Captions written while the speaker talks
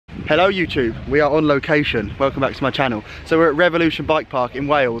Hello YouTube, we are on location. Welcome back to my channel. So we're at Revolution Bike Park in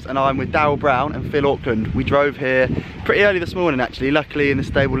Wales and I'm with Daryl Brown and Phil Auckland. We drove here pretty early this morning actually. Luckily in the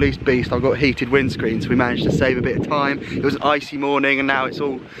stable leased beast I've got heated windscreen, so we managed to save a bit of time. It was an icy morning and now it's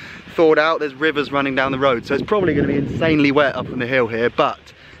all thawed out. There's rivers running down the road, so it's probably going to be insanely wet up on the hill here, but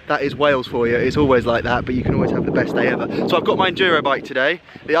that is Wales for you. It's always like that, but you can always have the best day ever. So I've got my enduro bike today.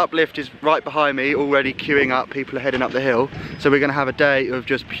 The uplift is right behind me, already queuing up. People are heading up the hill. So we're gonna have a day of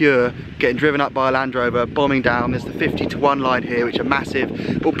just pure getting driven up by a Land Rover, bombing down. There's the 50-to-1 line here, which are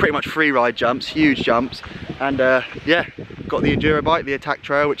massive, all pretty much free ride jumps, huge jumps. And yeah, got the enduro bike, the Attack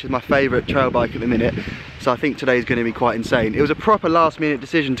Trail, which is my favorite trail bike at the minute. So I think today's going to be quite insane. It was a proper last minute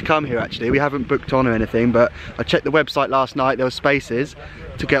decision to come here actually. We haven't booked on or anything, but I checked the website last night, there were spaces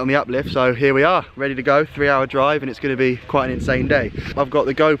to get on the uplift, so here we are, ready to go. 3-hour drive and it's going to be quite an insane day. I've got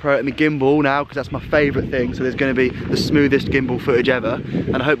the GoPro and the gimbal now because that's my favourite thing, so there's going to be the smoothest gimbal footage ever,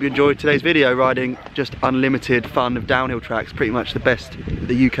 and I hope you enjoyed today's video riding just unlimited fun of downhill tracks, pretty much the best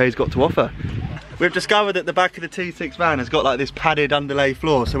the UK's got to offer. We've discovered that the back of the T6 van has got like this padded underlay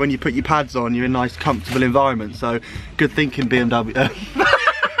floor, so when you put your pads on you're in a nice comfortable environment, so good thinking BMW.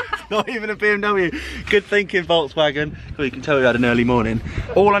 Not even a BMW. Good thinking Volkswagen. Well, you can tell we had an early morning.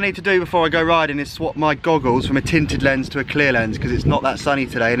 All I need to do before I go riding is swap my goggles from a tinted lens to a clear lens because it's not that sunny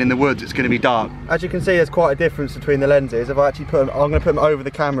today and in the woods it's going to be dark. As you can see there's quite a difference between the lenses. If I actually put them, I'm going to put them over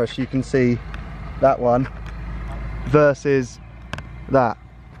the camera so you can see that one versus that.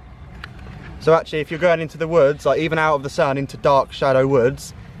 So actually if you're going into the woods, like even out of the sun into dark shadow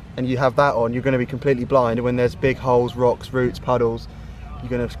woods and you have that on, you're going to be completely blind, and when there's big holes, rocks, roots, puddles, you're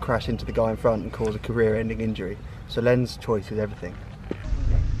going to crash into the guy in front and cause a career-ending injury. So lens choice is everything.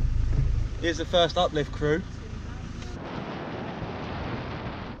 Here's the first uplift crew.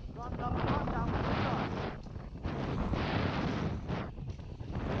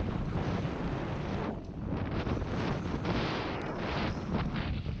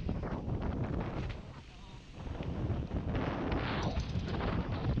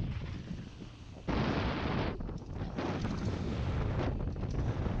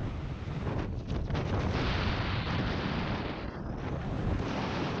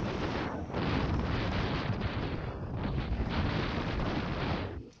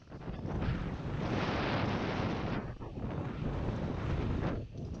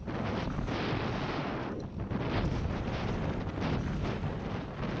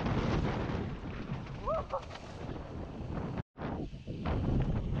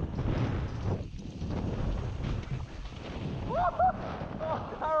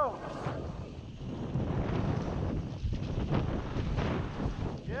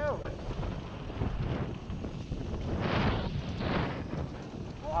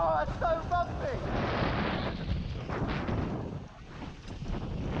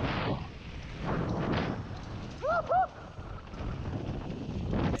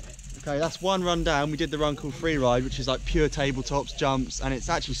 Okay, that's one run down. We did the run called Free Ride, which is like pure tabletops, jumps, and it's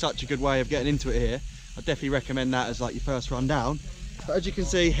actually such a good way of getting into it here. I definitely recommend that as like your first run down. But as you can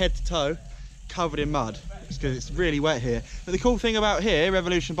see, head to toe, covered in mud. It's because it's really wet here. But the cool thing about here,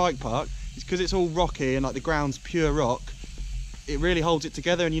 Revolution Bike Park, is because it's all rocky and like the ground's pure rock, it really holds it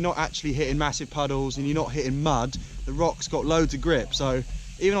together and you're not actually hitting massive puddles and you're not hitting mud. The rock's got loads of grip, so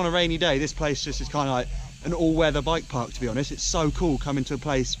even on a rainy day, this place just is kind of like an all-weather bike park, to be honest. It's so cool coming to a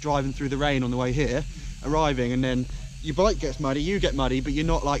place, driving through the rain on the way here, arriving, and then your bike gets muddy, you get muddy, but you're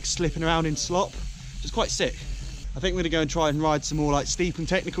not like slipping around in slop, which is quite sick. I think we're gonna go and try and ride some more like steep and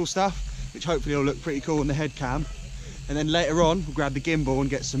technical stuff, which hopefully will look pretty cool on the head cam. And then later on, we'll grab the gimbal and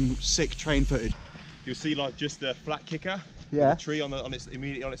get some sick train footage. You'll see like just a flat kicker, yeah, the tree on its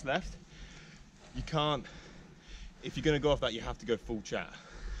immediately on its left. You can't, if you're gonna go off that, you have to go full chat.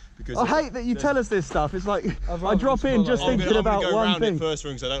 Because I hate that you tell us this stuff. It's like I drop in just thinking about go one thing. It first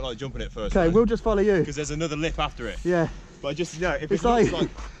run because I don't like jumping it first. Okay, we'll just follow you. Because there's another lip after it. Yeah. But I just, if it's like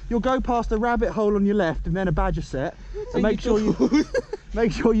you'll go past a rabbit hole on your left and then a badger set, and make sure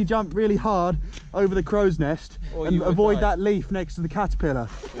you jump really hard over the crow's nest and avoid that leaf next to the caterpillar.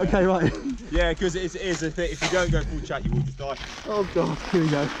 Yeah. Okay, right. Yeah, because it is a thing. If you don't go full chat, you will just die. Oh god, here we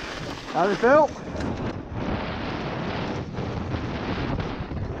go. How's it feel?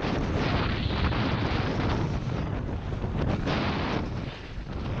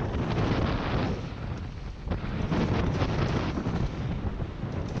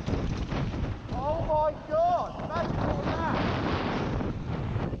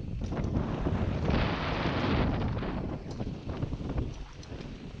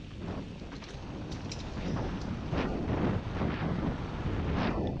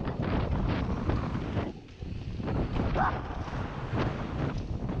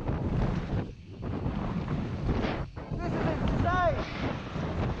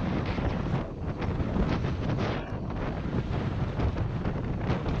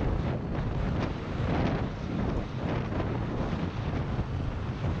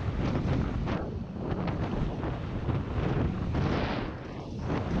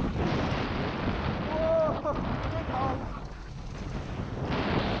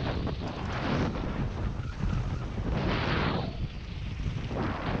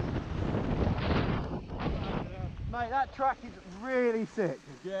 that track is really sick.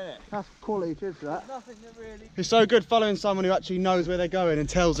 Yeah. That's quality, cheers for that. Nothing that really... It's so good following someone who actually knows where they're going and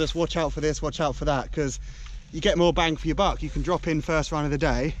tells us watch out for this, watch out for that, because you get more bang for your buck. You can drop in first run of the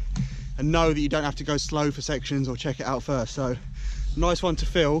day and know that you don't have to go slow for sections or check it out first. So nice one to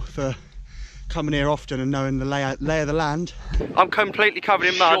feel for coming here often and knowing the lay of the land. I'm completely covered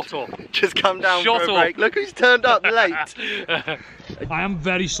in mud. Shut up. Just come down for a break. Look who's turned up late. I am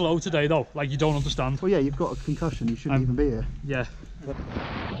very slow today though, like you don't understand. Well yeah, you've got a concussion, you shouldn't even be here. Yeah.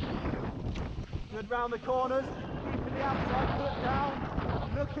 Good round the corners, keeping the outside foot down,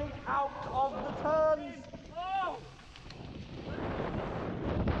 looking out of the turns. Oh!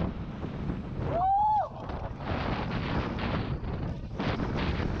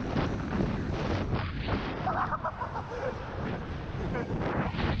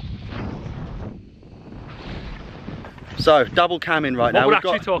 So, double camming right now. What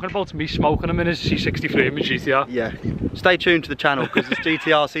we're actually talking about me smoking a minute C63 in my GTR. Yeah, stay tuned to the channel because this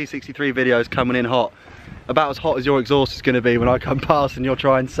GTR C63 video is coming in hot. About as hot as your exhaust is going to be when I come past and you're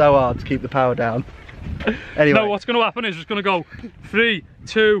trying so hard to keep the power down. Anyway. No, what's going to happen is it's going to go 3,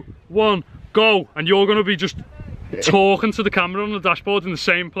 2, 1, go, and you're going to be just talking to the camera on the dashboard in the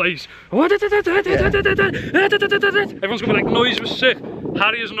same place. Everyone's going to be like, noise was sick.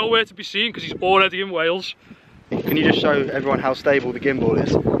 Harry is nowhere to be seen because he's already in Wales. Can you just show everyone how stable the gimbal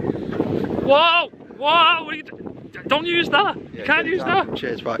is? Whoa! Whoa! What are you don't use that! Yeah, you can't use that!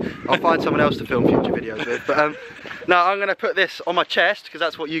 Cheers, right. I'll find someone else to film future videos with. But now I'm going to put this on my chest because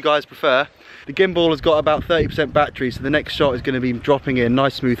that's what you guys prefer. The gimbal has got about 30% battery, so the next shot is going to be dropping in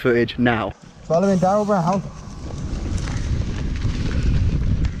nice smooth footage now. Following Daryl Brown.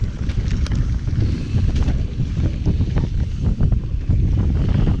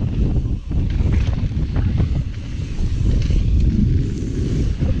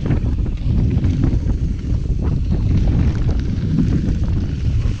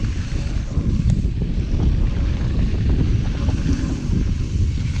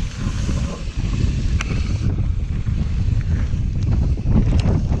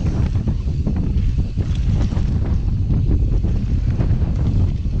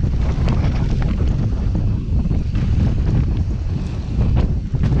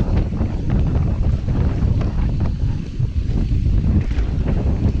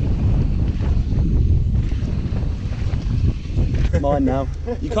 Mine now.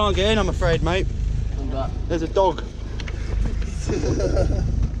 You can't get in, I'm afraid, mate. There's a dog.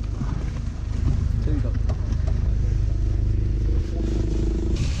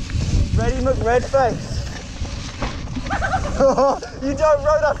 Ready, McRedface? You don't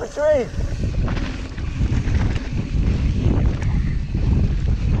rode up a tree.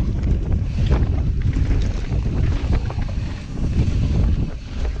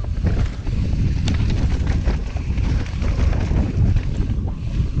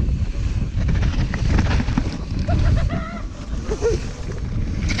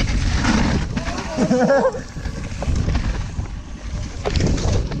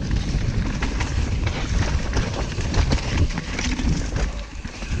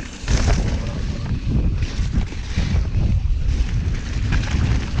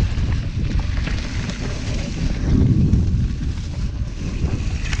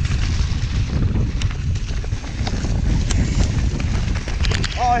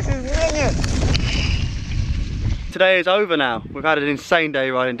 Oh, this is brilliant! Today is over now. We've had an insane day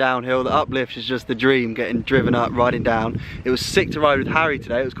riding downhill. The uplift is just the dream, getting driven up, riding down. It was sick to ride with Harry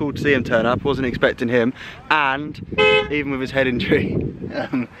today. It was cool to see him turn up. Wasn't expecting him. And even with his head injury,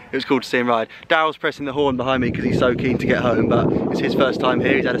 it was cool to see him ride. Daryl's pressing the horn behind me because he's so keen to get home, but it's his first time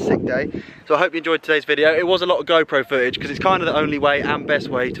here. He's had a sick day. So I hope you enjoyed today's video. It was a lot of GoPro footage because it's kind of the only way and best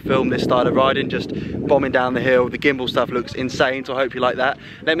way to film this style of riding, just bombing down the hill. The gimbal stuff looks insane, so I hope you like that.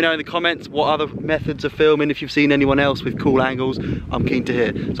 Let me know in the comments what other methods of filming, if you've seen anyone else with cool angles. I'm keen to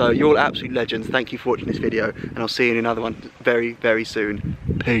hear. So you're all absolute legends. Thank you for watching this video, and I'll see you in another one very, very soon.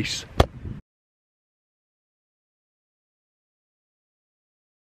 Peace.